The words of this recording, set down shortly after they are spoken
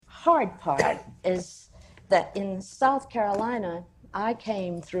hard part is that in South Carolina, I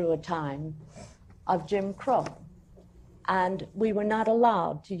came through a time of Jim Crow, and we were not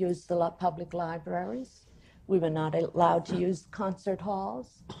allowed to use the public libraries. We were not allowed to use concert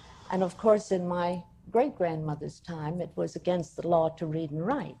halls. And of course, in my great-grandmother's time, it was against the law to read and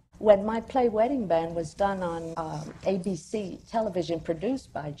write. When my play Wedding Band was done on ABC television,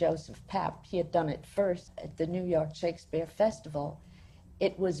 produced by Joseph Papp, he had done it first at the New York Shakespeare Festival.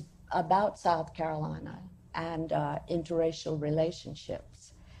 It was about South Carolina and interracial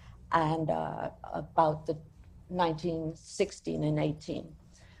relationships, and about the 1916 and 18.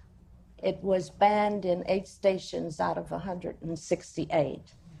 It was banned in 8 stations out of 168,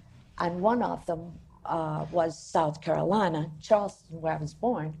 and one of them was South Carolina, Charleston, where I was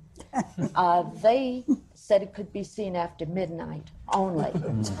born. They said it could be seen after midnight only.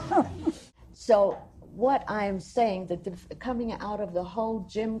 So what I'm saying, that coming out of the whole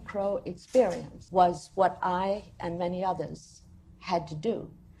Jim Crow experience was what I and many others had to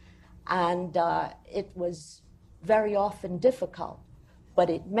do. And it was very often difficult, but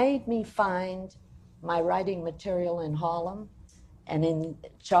it made me find my writing material in Harlem and in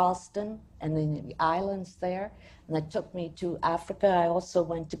Charleston and in the islands there. And that took me to Africa. I also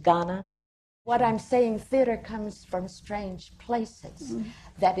went to Ghana. What I'm saying, theater comes from strange places,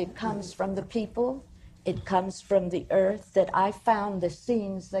 that it comes from the people, it comes from the earth, that I found the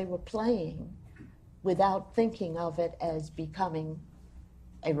scenes they were playing without thinking of it as becoming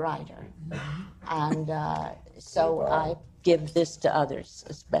a writer. And so I give this to others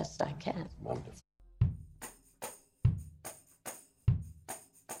as best I can. Wonderful.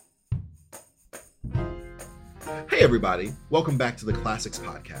 Hey everybody, welcome back to the Classics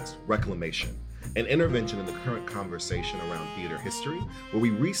Podcast, Reclamation, an intervention in the current conversation around theater history, where we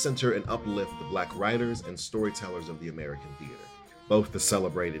recenter and uplift the Black writers and storytellers of the American theater, both the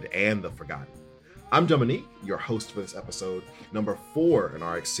celebrated and the forgotten. I'm Dominique, your host for this episode, number 4 in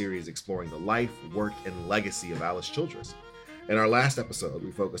our series exploring the life, work, and legacy of Alice Childress. In our last episode,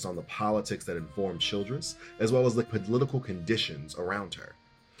 we focused on the politics that informed Childress, as well as the political conditions around her.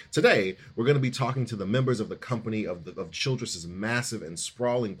 Today, we're going to be talking to the members of the company of Childress's massive and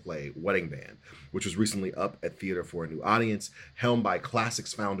sprawling play, Wedding Band, which was recently up at Theater for a New Audience, helmed by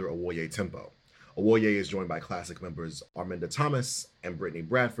Classics founder Awoye Timpo. Awoye is joined by Classic members Arminda Thomas and Brittany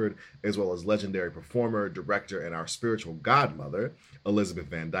Bradford, as well as legendary performer, director, and our spiritual godmother, Elizabeth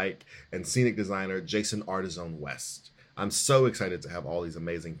Van Dyke, and scenic designer Jason Ardizzone-West. I'm so excited to have all these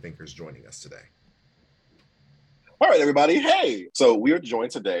amazing thinkers joining us today. All right, everybody. Hey, so we are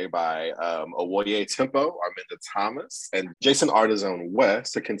joined today by Awoye Timpo, Arminda Thomas, and Jason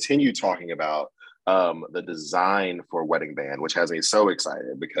Ardizzone-West to continue talking about the design for Wedding Band, which has me so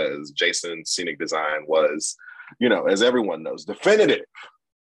excited because Jason's scenic design was, as everyone knows, definitive.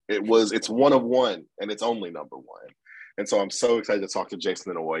 It's one of one, and it's only number one. And so I'm so excited to talk to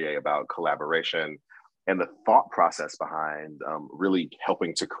Jason and Awoye about collaboration and the thought process behind really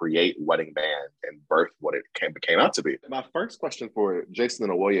helping to create Wedding Band and birth what it came out to be. My first question for Jason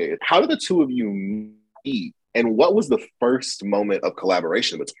and Awoye is, how did the two of you meet? And what was the first moment of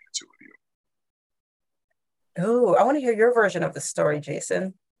collaboration between the two of you? Oh, I want to hear your version of the story,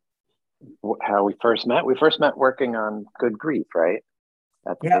 Jason. How we first met? We first met working on Good Grief, right?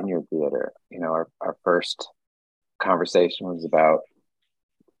 At the Vineyard Theater. Our first conversation was about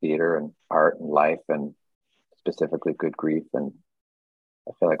theater and art and life, and specifically Good Grief. And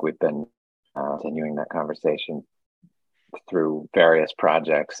I feel like we've been continuing that conversation through various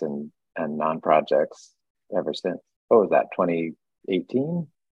projects and non-projects ever since. What was that, 2018?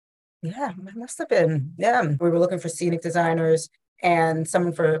 Yeah, it must have been. Yeah, we were looking for scenic designers, and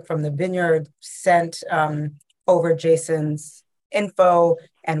someone from the Vineyard sent over Jason's info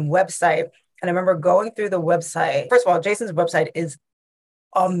and website. And I remember going through the website. First of all, Jason's website is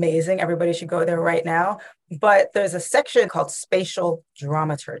amazing. Everybody should go there right now. But there's a section called Spatial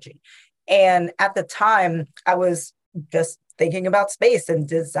Dramaturgy. And at the time, I was just thinking about space and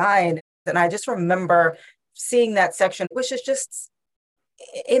design. And I just remember seeing that section, which is just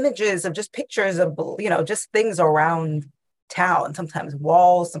images of just pictures of, just things around town, sometimes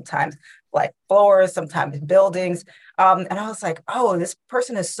walls, sometimes like floors, sometimes buildings. And I was like, oh, this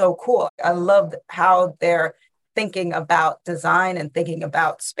person is so cool. I love how they're thinking about design and thinking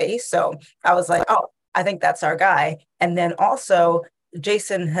about space. So I was like, oh, I think that's our guy. And then also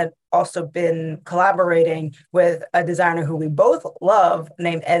Jason had also been collaborating with a designer who we both love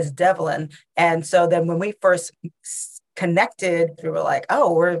named Ez Devlin. And so then when we first connected, we were like,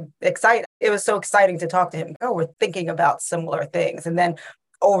 oh, we're excited. It was so exciting to talk to him. Oh, we're thinking about similar things. And then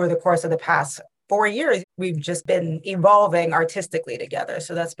over the course of the past 4 years, we've just been evolving artistically together.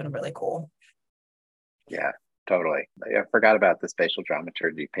 So that's been really cool. Yeah, totally. I forgot about the spatial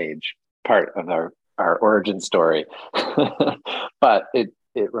dramaturgy page part of our origin story. But it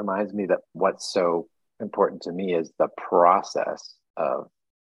reminds me that what's so important to me is the process of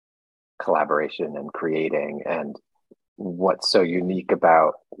collaboration and creating. And what's so unique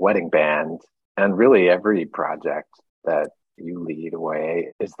about Wedding Band and really every project that you lead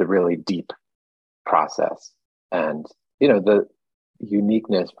away is the really deep process. And, the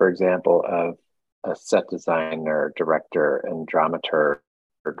uniqueness, for example, of a set designer, director, and dramaturg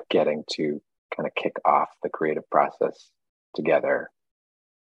getting to kind of kick off the creative process together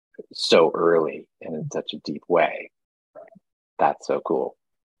so early and in such a deep way. That's so cool.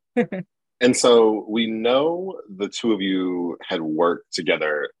 And so we know the two of you had worked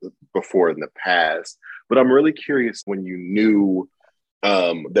together before in the past, but I'm really curious when you knew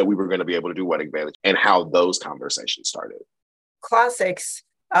that we were going to be able to do Wedding Band and how those conversations started. Classics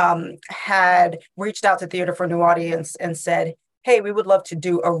had reached out to Theater for a New Audience and said, hey, we would love to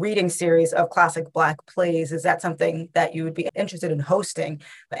do a reading series of classic Black plays. Is that something that you would be interested in hosting?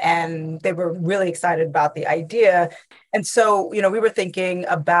 And they were really excited about the idea. And so, we were thinking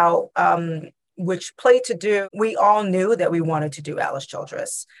about which play to do. We all knew that we wanted to do Alice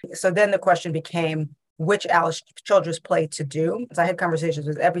Childress. So then the question became, which Alice Childress play to do? So I had conversations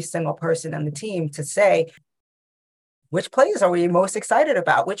with every single person on the team to say, which plays are we most excited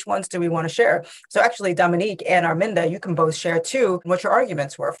about? Which ones do we want to share? So actually, Dominique and Arminda, you can both share too what your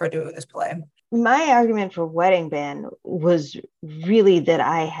arguments were for doing this play. My argument for Wedding Band was really that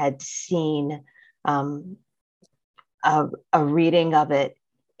I had seen a reading of it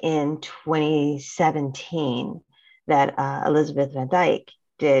in 2017 that Elizabeth Van Dyke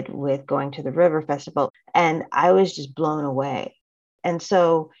did with Going to the River Festival. And I was just blown away. And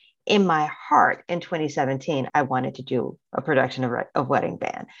so in my heart, in 2017, I wanted to do a production of Wedding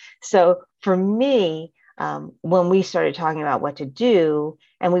Band. So for me, when we started talking about what to do,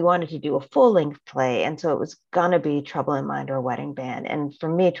 and we wanted to do a full-length play, and so it was going to be Trouble in Mind or Wedding Band. And for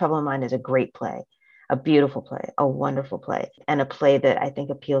me, Trouble in Mind is a great play, a beautiful play, a wonderful play, and a play that I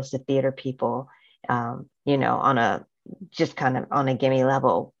think appeals to theater people, on a just kind of on a gimme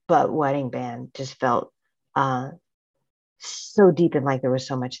level. But Wedding Band just felt so deep and like there was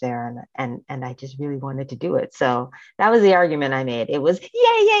so much there, and I just really wanted to do it. So that was the argument I made. It was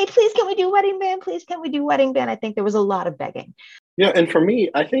yay, please can we do Wedding Band? Please can we do Wedding Band? I think there was a lot of begging. Yeah, and for me,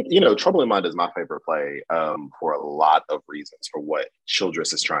 I think, Trouble in Mind is my favorite play for a lot of reasons for what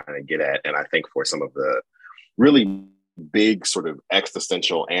Childress is trying to get at. And I think for some of the really big sort of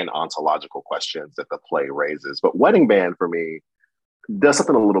existential and ontological questions that the play raises. But Wedding Band for me does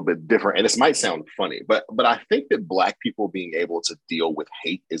something a little bit different. And this might sound funny, but I think that Black people being able to deal with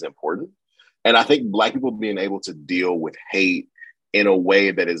hate is important. And I think Black people being able to deal with hate in a way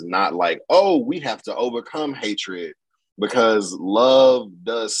that is not like, oh, we have to overcome hatred because love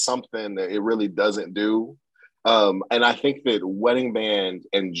does something that it really doesn't do. And I think that Wedding Band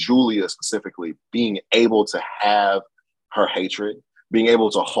and Julia specifically being able to have her hatred, being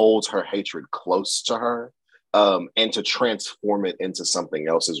able to hold her hatred close to her, and to transform it into something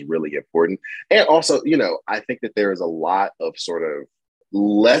else is really important. And also, I think that there is a lot of sort of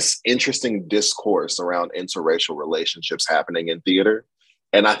less interesting discourse around interracial relationships happening in theater.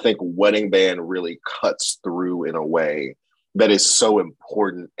 And I think Wedding Band really cuts through in a way that is so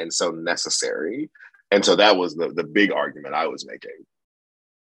important and so necessary. And so that was the big argument I was making.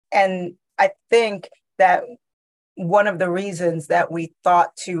 And I think that one of the reasons that we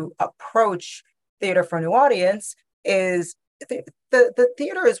thought to approach Theater for a New Audience is the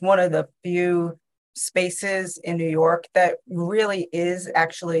theater is one of the few spaces in New York that really is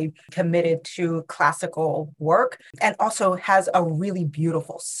actually committed to classical work and also has a really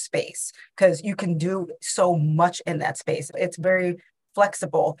beautiful space because you can do so much in that space. It's very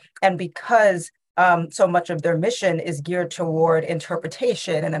flexible. And because so much of their mission is geared toward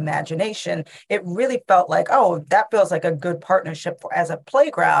interpretation and imagination, it really felt like, oh, that feels like a good partnership as a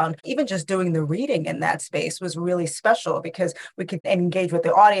playground. Even just doing the reading in that space was really special because we could engage with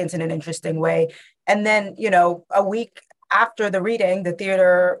the audience in an interesting way. And then, a week after the reading, the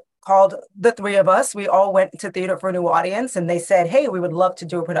theater called the three of us. We all went to Theater for a New Audience and they said, hey, we would love to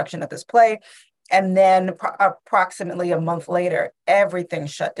do a production of this play. And then approximately a month later, everything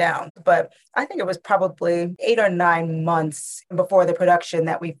shut down. But I think it was probably 8 or 9 months before the production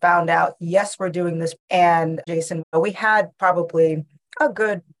that we found out, yes, we're doing this. And Jason, we had probably a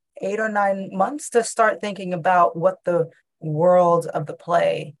good 8 or 9 months to start thinking about what the world of the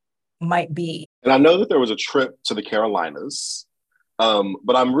play might be. And I know that there was a trip to the Carolinas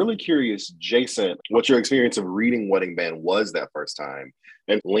But I'm really curious, Jason, what your experience of reading Wedding Band was that first time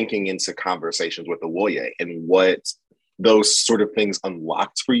and linking into conversations with Awoye and what those sort of things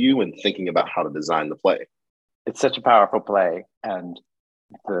unlocked for you and thinking about how to design the play. It's such a powerful play. And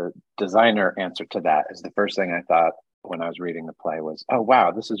the designer answer to that is the first thing I thought when I was reading the play was, oh,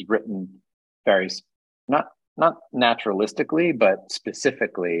 wow, this is written very, not naturalistically, but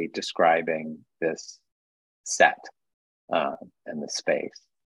specifically describing this set and the space.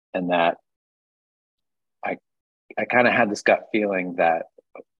 And that I kind of had this gut feeling that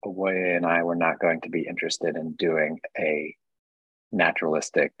Awoye and I were not going to be interested in doing a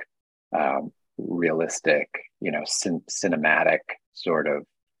naturalistic, realistic, cinematic sort of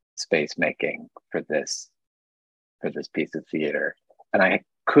space making for this piece of theater. And I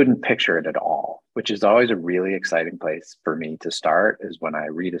couldn't picture it at all, which is always a really exciting place for me to start, is when I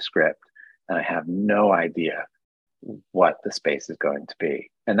read a script and I have no idea what the space is going to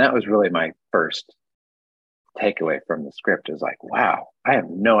be. And that was really my first takeaway from the script, is like, wow, I have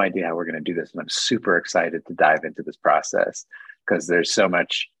no idea how we're going to do this. And I'm super excited to dive into this process because there's so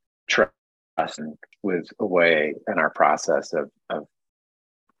much trust with Awoye in our process of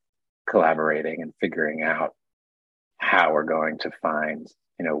collaborating and figuring out how we're going to find,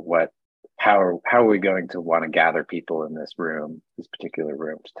 how are we going to want to gather people in this particular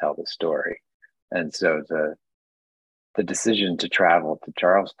room to tell the story. And so the decision to travel to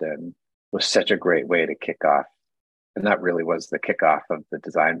Charleston was such a great way to kick off. And that really was the kickoff of the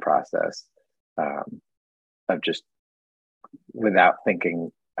design process, of just, without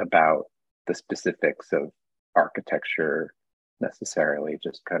thinking about the specifics of architecture necessarily,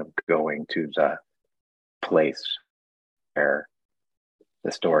 just kind of going to the place where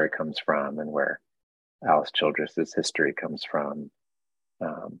the story comes from and where Alice Childress's history comes from,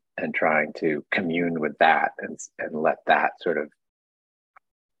 and trying to commune with that and let that sort of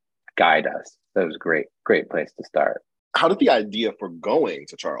guide us. That was a great place to start. How did the idea for going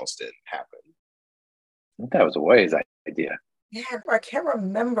to Charleston happen? I think that was Awoye's idea. Yeah, I can't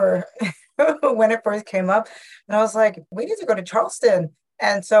remember when it first came up. And I was like, we need to go to Charleston.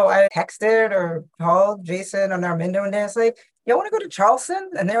 And so I texted or called Jason and Arminda, and they was like, you want to go to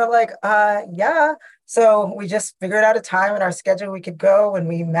Charleston? And they were like, yeah. So we just figured out a time in our schedule we could go, and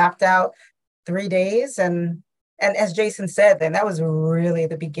we mapped out 3 days. And as Jason said, then that was really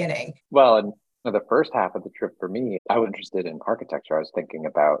the beginning. Well, and the first half of the trip for me, I was interested in architecture. I was thinking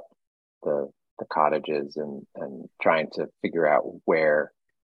about the cottages and trying to figure out where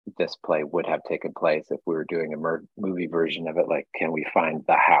this play would have taken place if we were doing a movie version of it. Like, can we find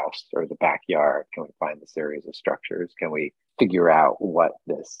the house or the backyard? Can we find the series of structures? Can we figure out what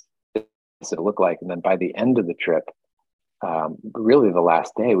this would look like? And then by the end of the trip, really the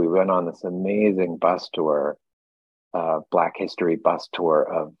last day, we went on this amazing bus tour, Black History bus tour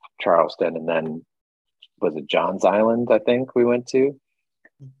of Charleston. And then was it John's Island, I think we went to.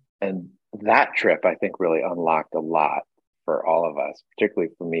 And that trip, I think, really unlocked a lot for all of us,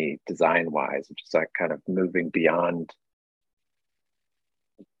 particularly for me, design-wise, just like kind of moving beyond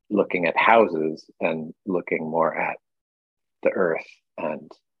looking at houses and looking more at the earth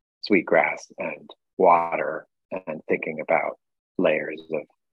and sweetgrass and water, and thinking about layers of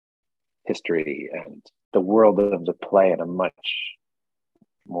history and the world of the play in a much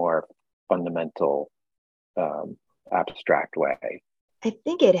more fundamental, abstract way. I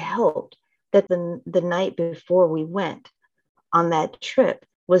think it helped that the night before we went on that trip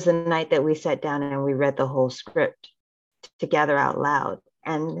was the night that we sat down and we read the whole script together out loud.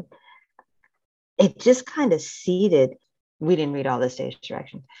 And it just kind of seeded, we didn't read all the stage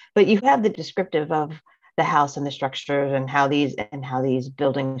directions, but you have the descriptive of the house and the structures and how these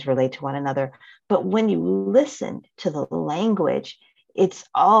buildings relate to one another. But when you listen to the language, it's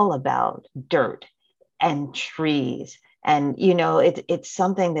all about dirt and trees. And, it's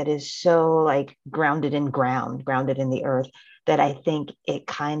something that is so like grounded in the earth, that I think it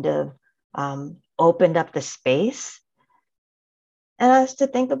kind of opened up the space and us to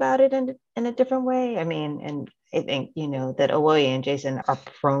think about it in a different way. I mean, and I think, that Awoye and Jason are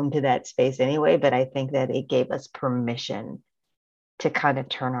prone to that space anyway, but I think that it gave us permission to kind of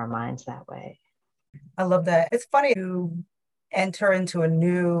turn our minds that way. I love that. It's funny to enter into a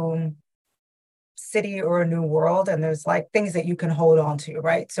new city or a new world, and there's like things that you can hold on to,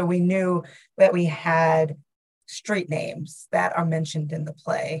 right? So we knew that we had street names that are mentioned in the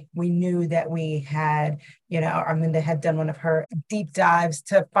play. We knew that we had, Arminda had done one of her deep dives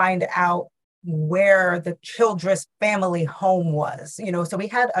to find out where the Childress family home was, so we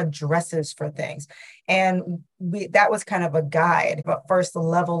had addresses for things. And that was kind of a guide, but first the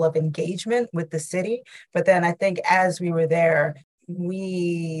level of engagement with the city. But then I think as we were there,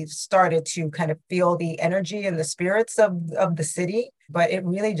 we started to kind of feel the energy and the spirits of the city. But it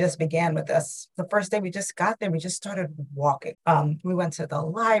really just began with us. The first day we just got there, we just started walking. We went to the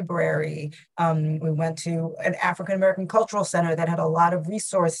library. We went to an African American cultural center that had a lot of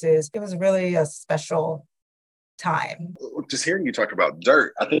resources. It was really a special time. Just hearing you talk about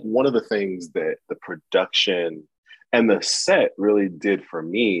dirt, I think one of the things that the production and the set really did for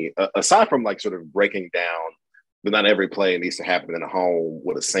me, aside from like sort of breaking down that not every play needs to happen in a home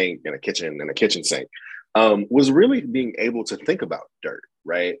with a sink and a kitchen sink, was really being able to think about dirt,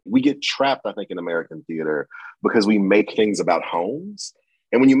 right? We get trapped, I think, in American theater because we make things about homes.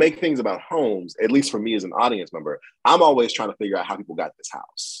 And when you make things about homes, at least for me as an audience member, I'm always trying to figure out how people got this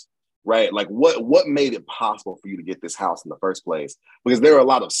house, right? Like what made it possible for you to get this house in the first place? Because there are a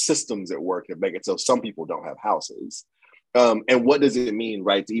lot of systems at work that make it so some people don't have houses. And what does it mean,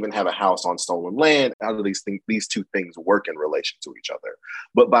 right, to even have a house on stolen land? How do these two things work in relation to each other?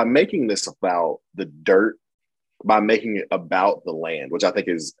 But by making this about the dirt, by making it about the land, which I think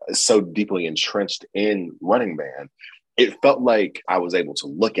is so deeply entrenched in Running Man, it felt like I was able to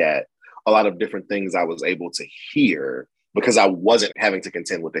look at a lot of different things I was able to hear because I wasn't having to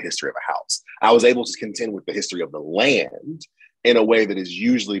contend with the history of a house. I was able to contend with the history of the land in a way that is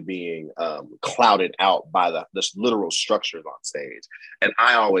usually being clouded out by the literal structures on stage. And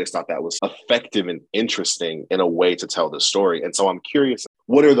I always thought that was effective and interesting in a way to tell the story. And so I'm curious,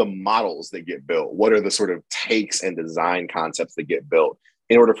 what are the models that get built? What are the sort of takes and design concepts that get built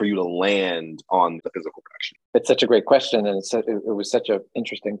in order for you to land on the physical production? It's such a great question. And it was such an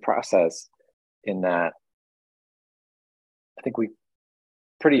interesting process in that I think we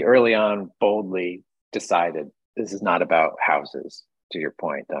pretty early on boldly decided this is not about houses, to your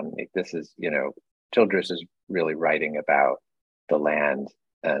point, Dominique. This is, Childress is really writing about the land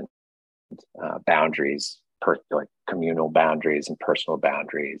and boundaries, like communal boundaries and personal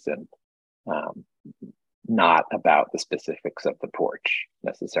boundaries, and not about the specifics of the porch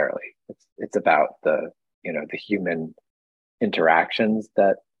necessarily. It's about the human interactions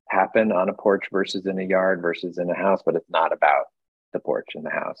that happen on a porch versus in a yard versus in a house, but it's not about the porch in the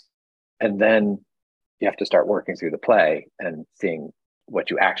house. And then you have to start working through the play and seeing what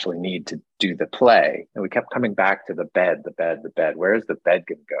you actually need to do the play. And we kept coming back to the bed. Where is the bed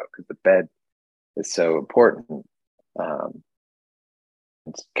going to go? Because the bed is so important.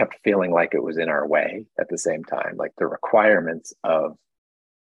 It kept feeling like it was in our way at the same time, like the requirements of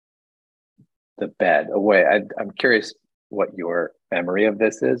the bed. I'm curious what your memory of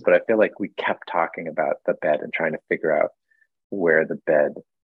this is, but I feel like we kept talking about the bed and trying to figure out where the bed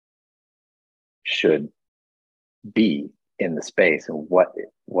should be in the space and what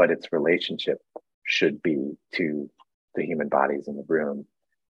its relationship should be to the human bodies in the room.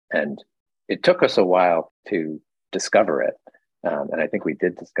 And it took us a while to discover it. And I think we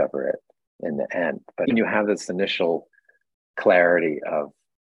did discover it in the end. But when you have this initial clarity of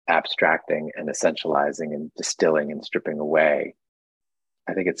abstracting and essentializing and distilling and stripping away,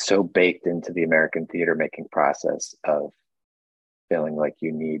 I think it's so baked into the American theater making process of feeling like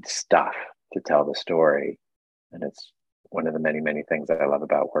you need stuff to tell the story. And it's one of the many, many things that I love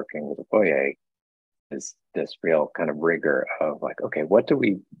about working with Awoye is this real kind of rigor of like, okay, what do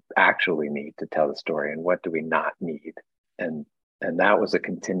we actually need to tell the story and what do we not need? And that was a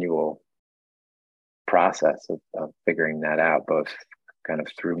continual process of figuring that out, both kind of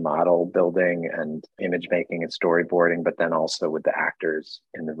through model building and image making and storyboarding, but then also with the actors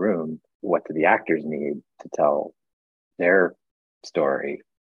in the room. What do the actors need to tell their story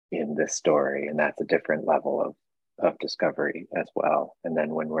in this story? And that's a different level of discovery as well. And then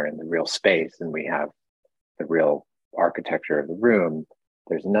when we're in the real space and we have the real architecture of the room,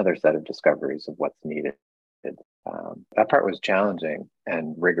 there's another set of discoveries of what's needed. That part was challenging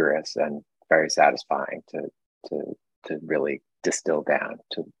and rigorous and very satisfying to really distill down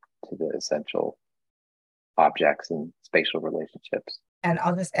to the essential objects and spatial relationships. And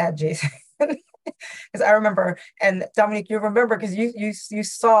I'll just add, Jason, because I remember, and Dominique, you remember because you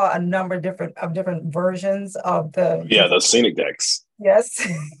saw a number of different versions of the scenic decks. Yes.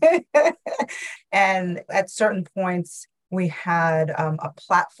 And at certain points, we had a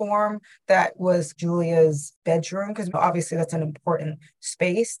platform that was Julia's bedroom, because obviously that's an important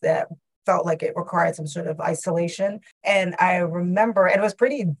space that felt like it required some sort of isolation. And I remember, and it was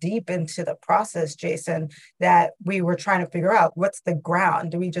pretty deep into the process, Jason, that we were trying to figure out what's the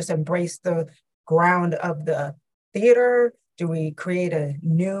ground. Do we just embrace the ground of the theater? Do we create a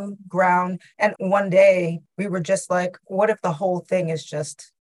new ground? And one day we were just like, what if the whole thing is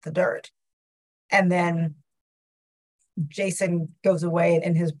just the dirt? And then Jason goes away and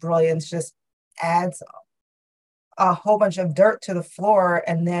in his brilliance just adds a whole bunch of dirt to the floor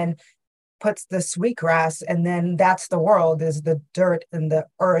and then puts the sweetgrass, and then that's the world, is the dirt and the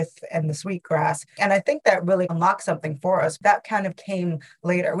earth and the sweetgrass. And I think that really unlocked something for us. That kind of came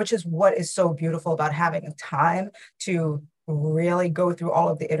later, which is what is so beautiful about having a time to really go through all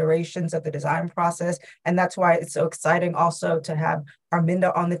of the iterations of the design process. And that's why it's so exciting also to have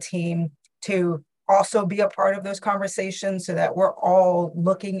Arminda on the team to also be a part of those conversations, so that we're all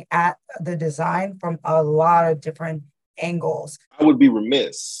looking at the design from a lot of different angles. I would be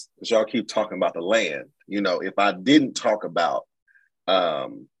remiss, because y'all keep talking about the land, if I didn't talk about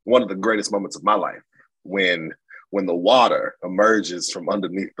one of the greatest moments of my life, when the water emerges from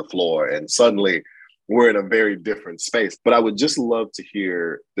underneath the floor and suddenly we're in a very different space. But I would just love to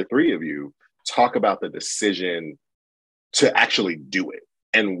hear the three of you talk about the decision to actually do it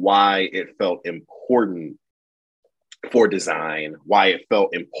and why it felt important for design, why it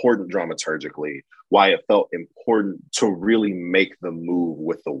felt important dramaturgically, why it felt important to really make the move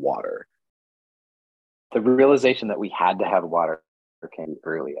with the water. The realization that we had to have water came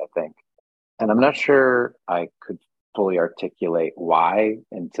early, I think. And I'm not sure I could fully articulate why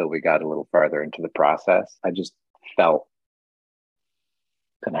until we got a little farther into the process. I just felt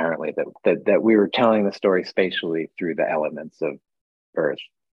inherently that we were telling the story spatially through the elements of earth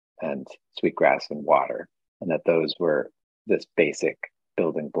and sweetgrass and water, and that those were this basic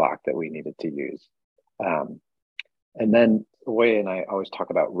building block that we needed to use. And then Awoye and I always talk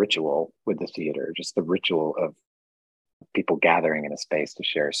about ritual with the theater, just the ritual of people gathering in a space to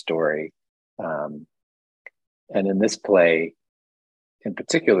share a story. And in this play in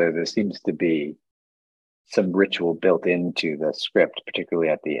particular, there seems to be some ritual built into the script, particularly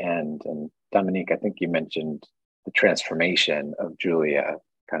at the end. And Dominique, I think you mentioned the transformation of Julia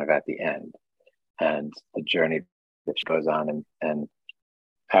kind of at the end and the journey that she goes on. And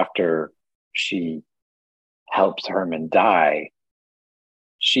after she helps Herman die,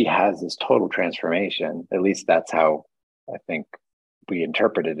 she has this total transformation. At least that's how I think we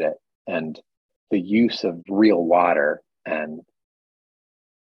interpreted it. And the use of real water and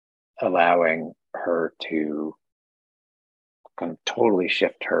allowing her to kind of totally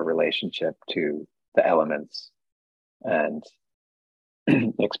shift her relationship to the elements and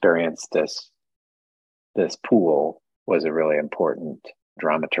experience this pool was a really important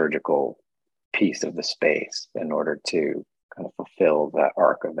dramaturgical piece of the space in order to kind of fulfill the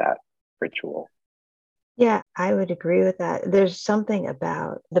arc of that ritual. Yeah, I would agree with that. There's something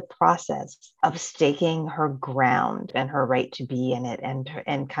about the process of staking her ground and her right to be in it,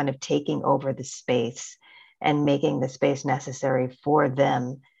 and kind of taking over the space and making the space necessary for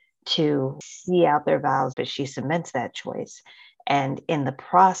them to see out their vows, but she cements that choice. And in the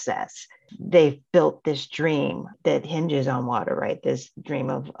process, they've built this dream that hinges on water, right? This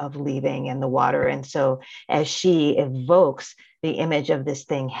dream of leaving and the water. And so as she evokes the image of this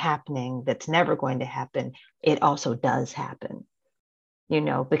thing happening that's never going to happen, it also does happen,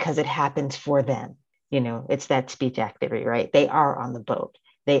 because it happens for them. It's that speech activity, right? They are on the boat.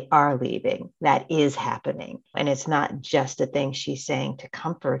 They are leaving. That is happening. And it's not just a thing she's saying to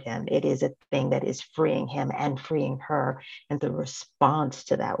comfort him. It is a thing that is freeing him and freeing her. And the response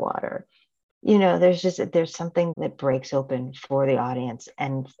to that water, there's something that breaks open for the audience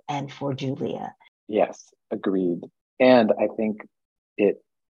and for Julia. Yes, agreed. And I think it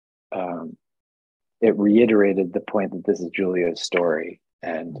reiterated the point that this is Julia's story,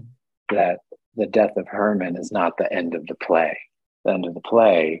 and that the death of Herman is not the end of the play. The end of the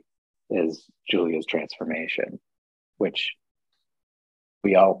play is Julia's transformation, which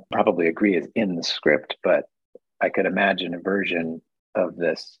we all probably agree is in the script, but I could imagine a version of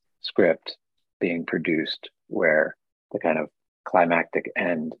this script being produced where the kind of climactic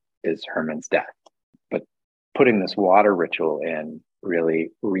end is Herman's death. But putting this water ritual in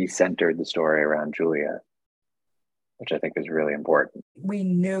really recentered the story around Julia, which I think is really important. We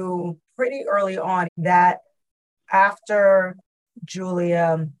knew pretty early on that after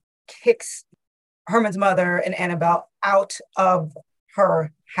Julia kicks Herman's mother and Annabelle out of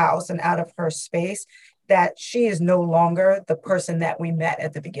her house and out of her space, that she is no longer the person that we met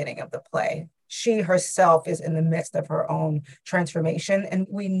at the beginning of the play. She herself is in the midst of her own transformation. And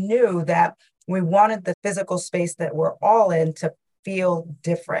we knew that we wanted the physical space that we're all in to feel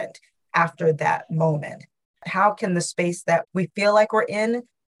different after that moment. How can the space that we feel like we're in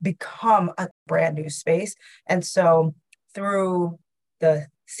become a brand new space? And so through the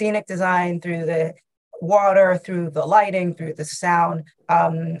scenic design, through the water, through the lighting, through the sound,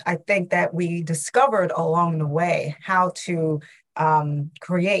 I think that we discovered along the way how to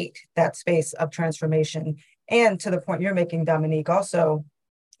create that space of transformation. And to the point you're making, Dominique, also,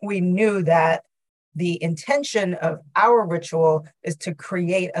 we knew that the intention of our ritual is to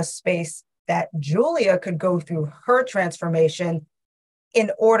create a space that Julia could go through her transformation in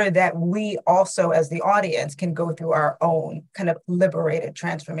order that we also, as the audience, can go through our own kind of liberated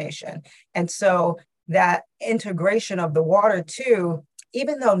transformation. And so that integration of the water too,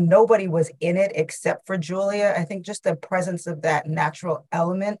 even though nobody was in it except for Julia, I think just the presence of that natural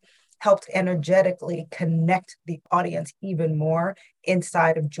element helped energetically connect the audience even more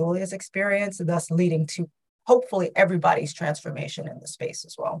inside of Julia's experience, thus leading to hopefully everybody's transformation in the space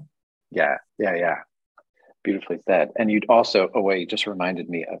as well. Yeah. Beautifully said. And you'd also, Awoye, you just reminded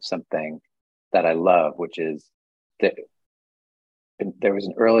me of something that I love, which is that there was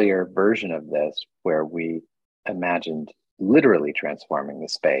an earlier version of this where we imagined literally transforming the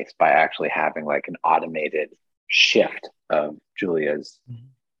space by actually having like an automated shift of Julia's,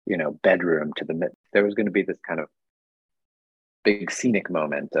 bedroom to the there was going to be this kind of big scenic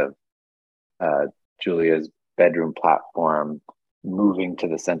moment of Julia's bedroom platform moving to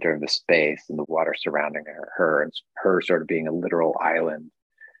the center of the space and the water surrounding her and her sort of being a literal island.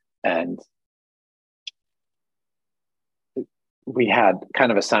 And we had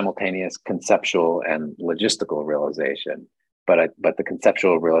kind of a simultaneous conceptual and logistical realization, but the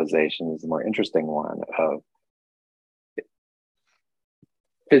conceptual realization is the more interesting one of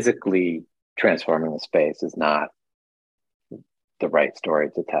physically transforming the space is not the right story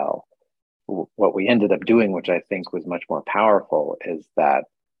to tell. What we ended up doing, which I think was much more powerful, is that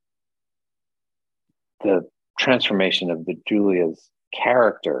the transformation of the Julia's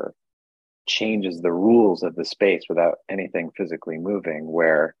character changes the rules of the space without anything physically moving,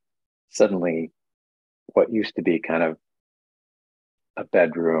 where suddenly what used to be kind of a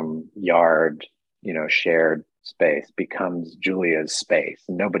bedroom, yard, shared space becomes Julia's space.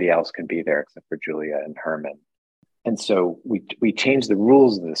 Nobody else can be there except for Julia and Herman. And so we changed the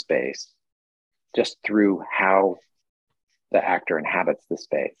rules of the space just through how the actor inhabits the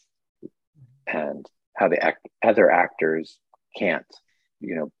space and how the other actors can't,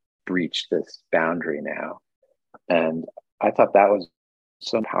 breach this boundary now. And I thought that was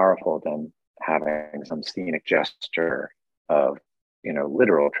so powerful than having some scenic gesture of,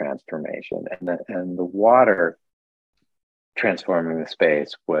 literal transformation. And the water transforming the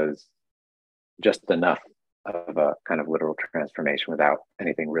space was just enough of a kind of literal transformation without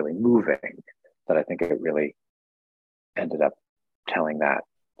anything really moving, that I think it really ended up telling that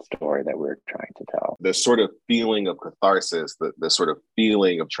story that we're trying to tell. The sort of feeling of catharsis, the sort of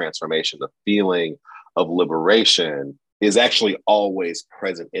feeling of transformation, the feeling of liberation is actually always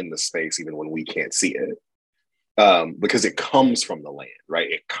present in the space, even when we can't see it. Because it comes from the land, right?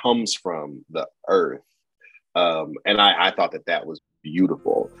 It comes from the earth. And I thought that was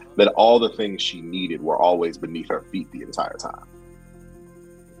beautiful, that all the things she needed were always beneath her feet the entire time.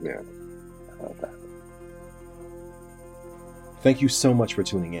 Yeah, I love that. Thank you so much for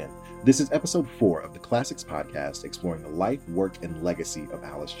tuning in. This is episode 4 of the Classics Podcast, exploring the life, work, and legacy of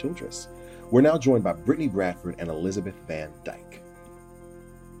Alice Childress. We're now joined by Brittany Bradford and Elizabeth Van Dyke.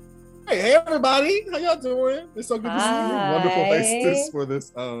 Hey everybody, how y'all doing? It's so good to see you. Wonderful hostess for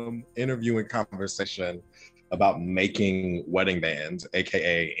this interview and conversation about making wedding bands,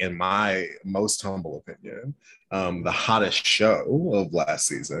 aka, in my most humble opinion, the hottest show of last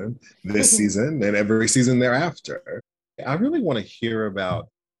season, this season, and every season thereafter. I really want to hear about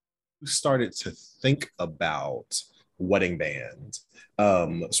who started to think about wedding bands,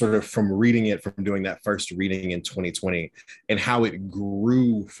 sort of from reading it, from doing that first reading in 2020, and how it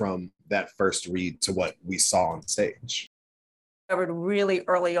grew from that first read to what we saw on stage. Covered really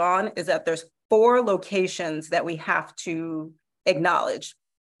early on is that there's 4 locations that we have to acknowledge: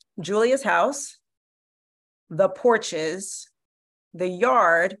 Julia's house, the porches, the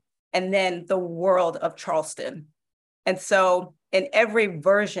yard, and then the world of Charleston. And so in every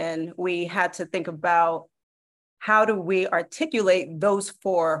version, we had to think about how do we articulate those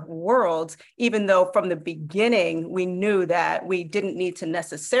 4 worlds, even though from the beginning, we knew that we didn't need to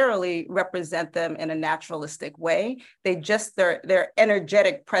necessarily represent them in a naturalistic way. They just, their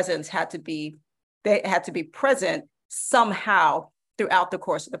energetic presence had to be present somehow throughout the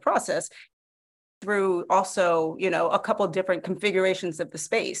course of the process, through also, a couple of different configurations of the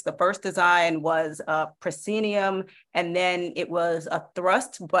space. The first design was a proscenium, and then it was a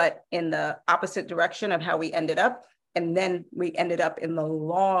thrust, but in the opposite direction of how we ended up. And then we ended up in the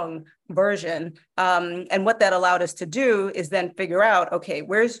long version. And what that allowed us to do is then figure out, okay,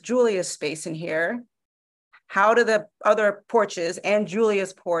 where's Julia's space in here? How do the other porches and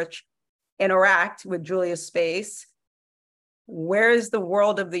Julia's porch interact with Julia's space? Where's the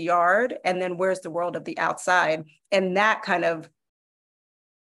world of the yard? And then where's the world of the outside? And that kind of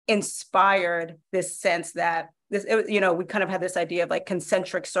inspired this sense that we kind of had this idea of like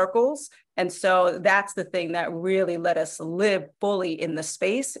concentric circles. And so that's the thing that really let us live fully in the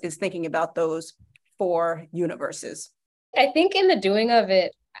space, is thinking about those 4 universes. I think in the doing of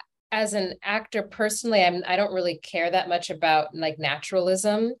it, as an actor personally, I don't really care that much about like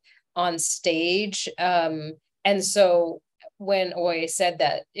naturalism on stage. And so when Awoye said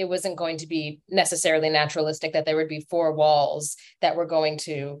that it wasn't going to be necessarily naturalistic, that there would be 4 walls that were going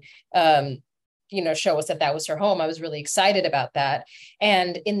to, show us that that was her home, I was really excited about that.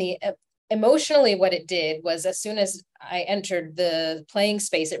 And in the emotionally, what it did was, as soon as I entered the playing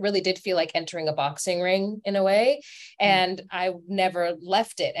space, it really did feel like entering a boxing ring in a way. And I never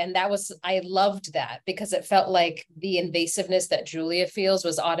left it. And I loved that, because it felt like the invasiveness that Julia feels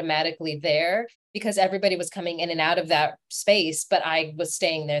was automatically there, because everybody was coming in and out of that space, but I was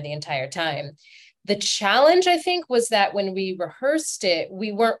staying there the entire time. The challenge, I think, was that when we rehearsed it,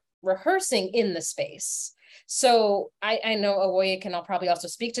 we weren't rehearsing in the space. So I know Awoye can probably also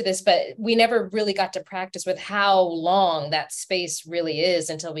speak to this, but we never really got to practice with how long that space really is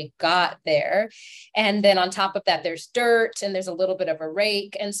until we got there. And then on top of that, there's dirt and there's a little bit of a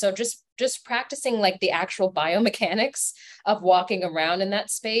rake. And so just practicing like the actual biomechanics of walking around in that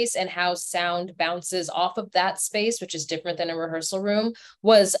space and how sound bounces off of that space, which is different than a rehearsal room,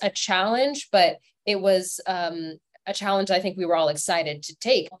 was a challenge, but it was a challenge I think we were all excited to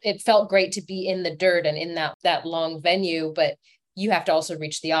take. It felt great to be in the dirt and in that long venue, but you have to also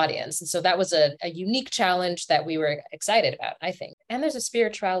reach the audience. And so that was a unique challenge that we were excited about, I think. And there's a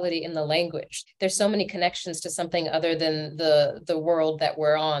spirituality in the language. There's so many connections to something other than the world that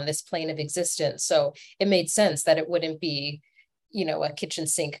we're on, this plane of existence. So it made sense that it wouldn't be, a kitchen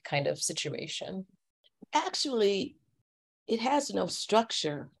sink kind of situation. Actually, it has no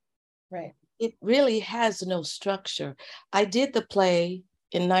structure. Right. It really has no structure. I did the play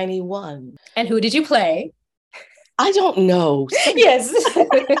in 91. And who did you play? I don't know. Yes.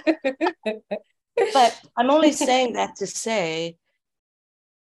 But I'm only saying that to say,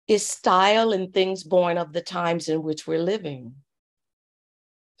 is style and things born of the times in which we're living?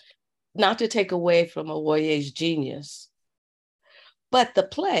 Not to take away from Awoye's genius, but the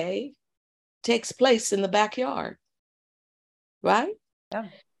play takes place in the backyard, right? Yeah.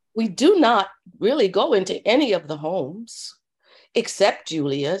 We do not really go into any of the homes except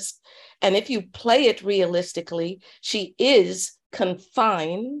Julia's. And if you play it realistically, she is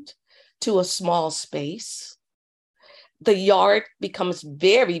confined to a small space. The yard becomes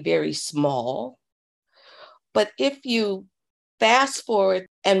very, very small. But if you fast forward,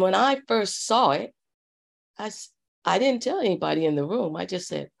 and when I first saw it, I didn't tell anybody in the room. I just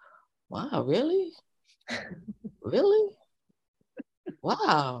said, wow, really? Really?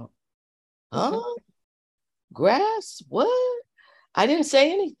 Wow. Huh? Grass? What? I didn't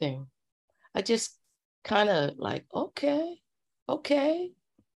say anything. I just kind of like, okay.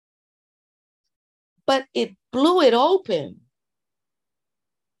 But it blew it open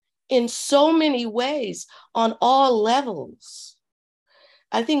in so many ways on all levels.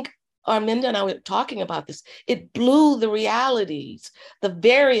 I think Arminda and I were talking about this. It blew the realities, the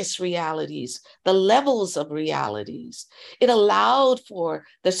various realities, the levels of realities. It allowed for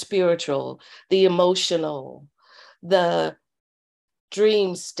the spiritual, the emotional, the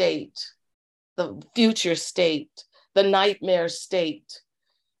dream state, the future state, the nightmare state.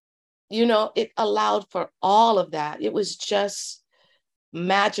 It allowed for all of that. It was just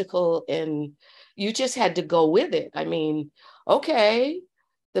magical, and you just had to go with it. I mean, okay,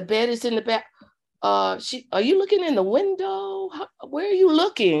 the bed is in the back. Are you looking in the window? Where are you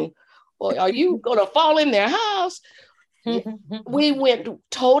looking? Or are you going to fall in their house? We went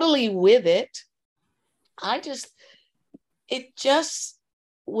totally with it. It just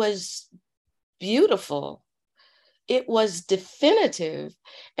was beautiful. It was definitive.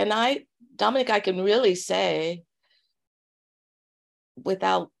 And Dominique, I can really say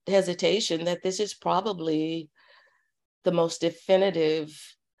without hesitation that this is probably the most definitive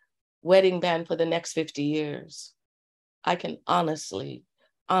wedding band for the next 50 years. I can honestly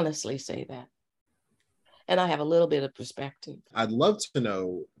say that. And I have a little bit of perspective. I'd love to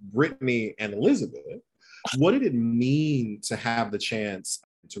know, Brittany and Elizabeth, what did it mean to have the chance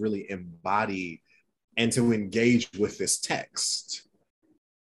to really embody and to engage with this text?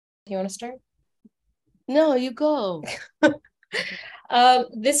 You want to start? No, you go.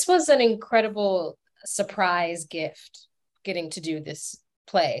 This was an incredible surprise gift, getting to do this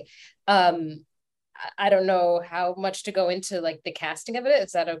play. I don't know how much to go into like the casting of it.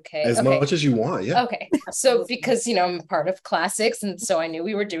 Is that okay? As much as you want, yeah. Okay. So because, I'm part of classics, and so I knew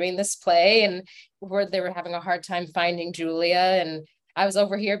we were doing this play, and they were having a hard time finding Julia, and I was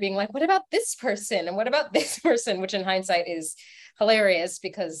over here being like, what about this person? And what about this person? Which in hindsight is hilarious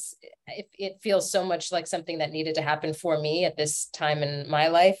because it feels so much like something that needed to happen for me at this time in my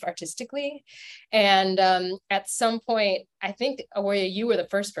life artistically. And at some point, I think, Awoye, you were the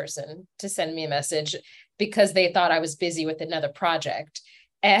first person to send me a message because they thought I was busy with another project.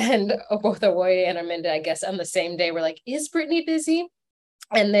 And both Awoye and Arminda, I guess, on the same day were like, is Brittany busy?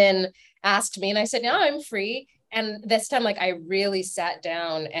 And then asked me, and I said, no, I'm free. And this time, like, I really sat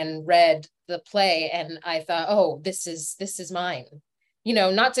down and read the play, and I thought, oh, this is mine. You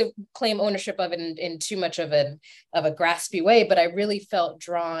know, not to claim ownership of it in too much of a graspy way, but I really felt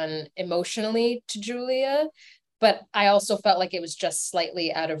drawn emotionally to Julia. But I also felt like it was just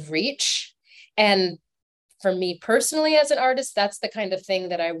slightly out of reach. And for me personally as an artist, that's the kind of thing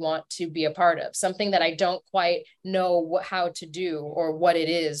that I want to be a part of, something that I don't quite know how to do or what it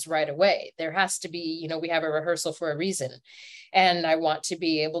is right away. There has to be, you know, we have a rehearsal for a reason. And I want to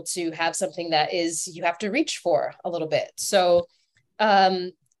be able to have something that is, you have to reach for a little bit. So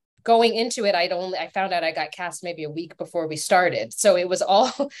going into it, I found out I got cast maybe a week before we started. So it was all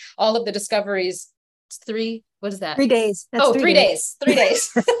of the discoveries. 3 days. That's 3 days. 3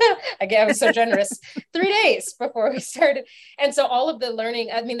 days. Again, I was so generous. 3 days before we started. And so all of the learning,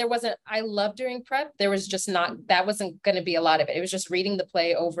 I mean, I love doing prep. There was just that wasn't going to be a lot of it. It was just reading the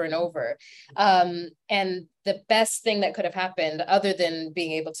play over and over. And the best thing that could have happened, other than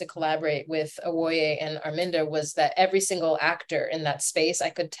being able to collaborate with Awoye and Arminda, was that every single actor in that space,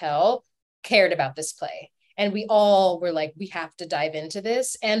 I could tell, cared about this play. And we all were like, we have to dive into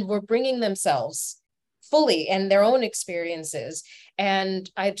this. And we're bringing themselves fully and their own experiences. And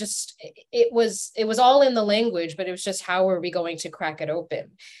it was all in the language, but it was just, how are we going to crack it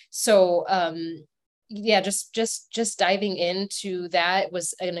open? So just diving into that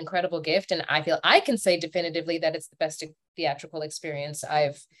was an incredible gift. And I feel I can say definitively that it's the best theatrical experience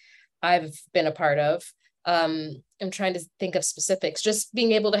I've been a part of. I'm trying to think of specifics, just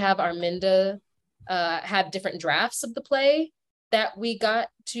being able to have Arminda have different drafts of the play that we got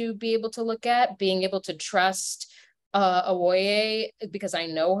to be able to look at, being able to trust Awoye because I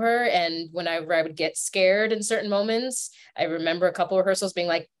know her. And whenever I would get scared in certain moments, I remember a couple of rehearsals being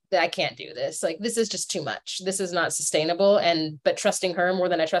like, I can't do this. Like, this is just too much. This is not sustainable. But trusting her more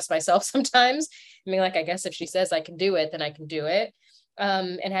than I trust myself sometimes. I mean, like, I guess if she says I can do it, then I can do it.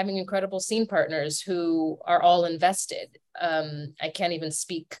 And having incredible scene partners who are all invested. I can't even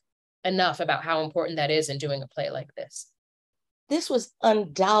speak enough about how important that is in doing a play like this. This was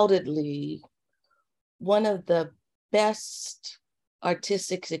undoubtedly one of the best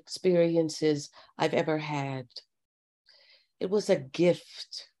artistic experiences I've ever had. It was a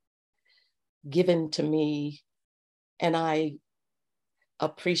gift given to me, and I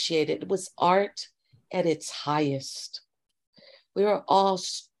appreciate it. It was art at its highest. We were all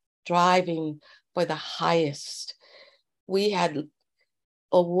striving for the highest. We had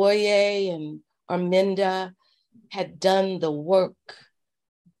Awoye and Arminda had done the work,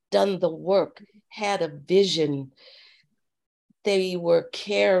 had a vision. They were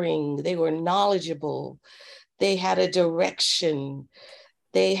caring, they were knowledgeable, they had a direction,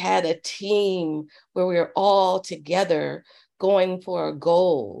 they had a team where we were all together going for a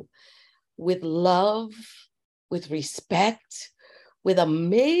goal with love, with respect, with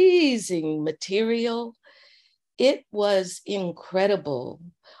amazing material. It was incredible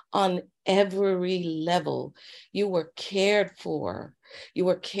on every level. You were cared for, you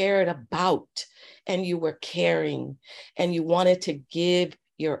were cared about, and you were caring, and you wanted to give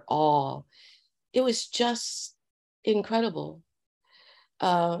your all. It was just incredible.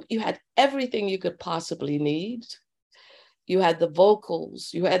 You had everything you could possibly need. You had the vocals,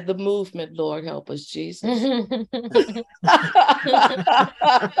 you had the movement, Lord help us, Jesus.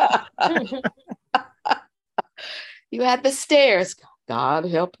 You had the stairs, God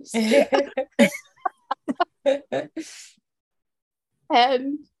help us.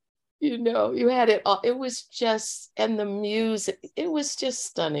 And, you know, you had it all. It was just, and the music, it was just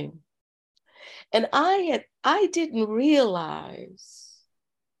stunning. And I didn't realize,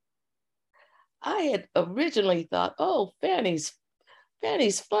 I had originally thought, oh, Fanny's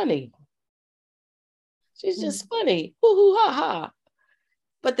funny. She's just funny. Hoo hoo ha ha.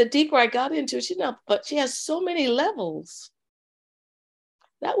 But the deeper I got into it, but she has so many levels.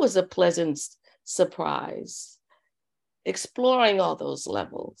 That was a pleasant surprise, exploring all those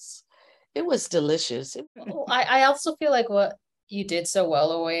levels. It was delicious. I also feel like what you did so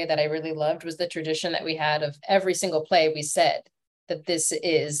well, Awoye, that I really loved was the tradition that we had of every single play we said that this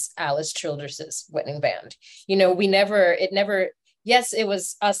is Alice Childress's wedding band. You know, it never yes, it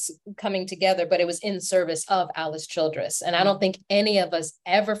was us coming together, but it was in service of Alice Childress. And I don't think any of us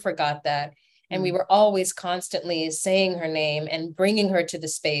ever forgot that. And we were always constantly saying her name and bringing her to the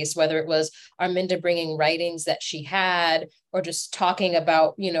space, whether it was Arminda bringing writings that she had, or just talking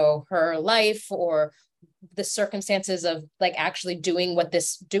about, you know, her life or the circumstances of like actually doing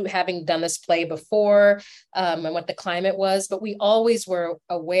having done this play before, and what the climate was. But we always were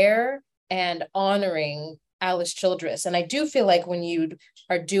aware and honoring Alice Childress. And I do feel like when you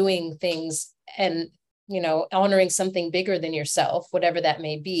are doing things and, you know, honoring something bigger than yourself, whatever that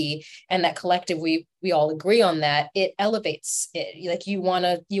may be, and that collective, we all agree on that, it elevates it. Like you want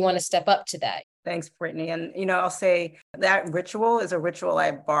to step up to that. Thanks, Brittany. And, you know, I'll say that ritual is a ritual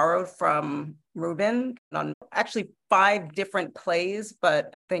I borrowed from Rubin on actually 5 different plays, but I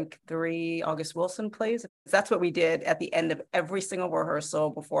think 3 August Wilson plays. That's what we did at the end of every single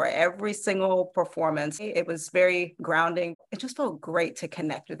rehearsal, before every single performance. It was very grounding. It just felt great to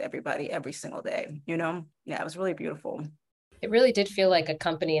connect with everybody every single day, you know? Yeah, it was really beautiful. It really did feel like a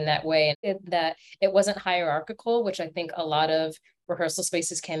company in that way, that it wasn't hierarchical, which I think a lot of rehearsal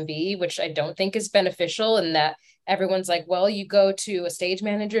spaces can be, which I don't think is beneficial, and that everyone's like, well, you go to a stage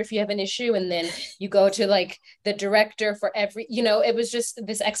manager if you have an issue, and then you go to like the director for every, you know, it was just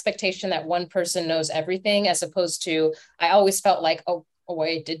this expectation that one person knows everything, as opposed to, I always felt like, oh,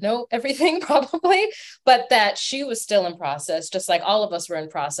 Awoye did know everything probably, but that she was still in process, just like all of us were in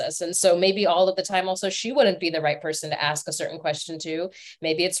process. And so maybe all of the time also she wouldn't be the right person to ask a certain question to.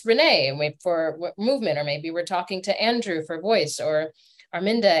 Maybe it's Renee for movement, or maybe we're talking to Andrew for voice, or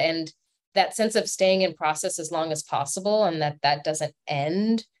Arminda. And that sense of staying in process as long as possible, and that doesn't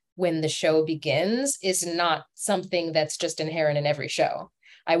end when the show begins, is not something that's just inherent in every show.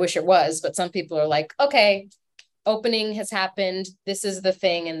 I wish it was, but some people are like, okay, opening has happened, this is the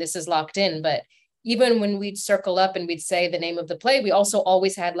thing, and this is locked in. But even when we'd circle up and we'd say the name of the play, we also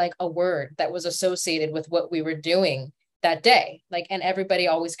always had like a word that was associated with what we were doing that day. Like, and everybody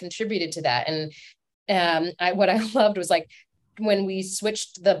always contributed to that. And what I loved was like, when we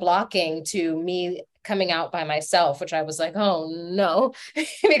switched the blocking to me coming out by myself, which I was like, oh no,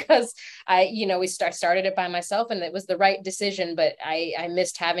 because we started it by myself, and it was the right decision, but I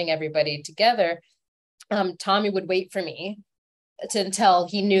missed having everybody together. Tommy would wait for me until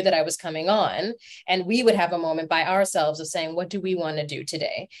he knew that I was coming on, and we would have a moment by ourselves of saying, what do we want to do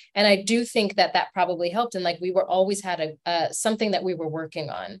today? And I do think that probably helped. And like, we were always had something that we were working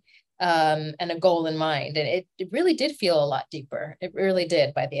on, and a goal in mind. And it really did feel a lot deeper. It really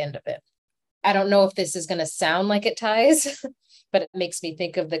did by the end of it. I don't know if this is going to sound like it ties, but it makes me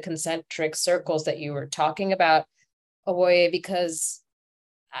think of the concentric circles that you were talking about, Awoye, because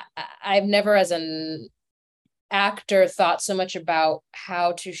I've never, as an actor, thought so much about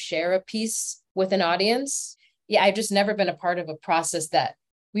how to share a piece with an audience. Yeah, I've just never been a part of a process that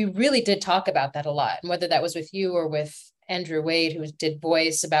we really did talk about that a lot. And whether that was with you or with Andrew Wade, who did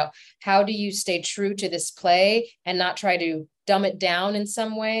voice, about how do you stay true to this play and not try to dumb it down in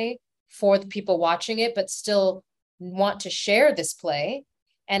some way for the people watching it, but still want to share this play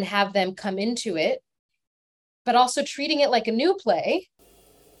and have them come into it, but also treating it like a new play,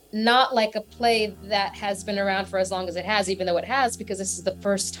 not like a play that has been around for as long as it has, even though it has, because this is the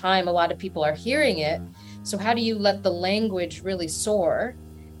first time a lot of people are hearing it. So how do you let the language really soar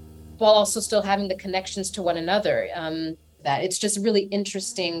while also still having the connections to one another? That it's just really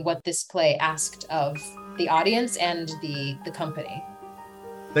interesting what this play asked of the audience and the company.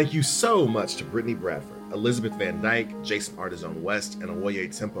 Thank you so much to Brittany Bradford, Elizabeth Van Dyke, Jason Ardizzone-West, and Awoye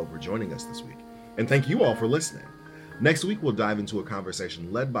Timpo for joining us this week. And thank you all for listening. Next week, we'll dive into a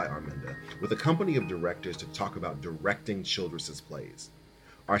conversation led by Arminda with a company of directors to talk about directing Childress's plays.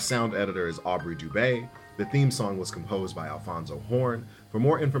 Our sound editor is Aubrey Dubé. The theme song was composed by Alfonso Horn. For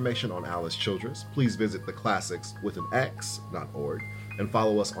more information on Alice Childress, please visit theclassicswithanx.org and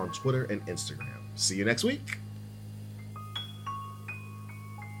follow us on Twitter and Instagram. See you next week.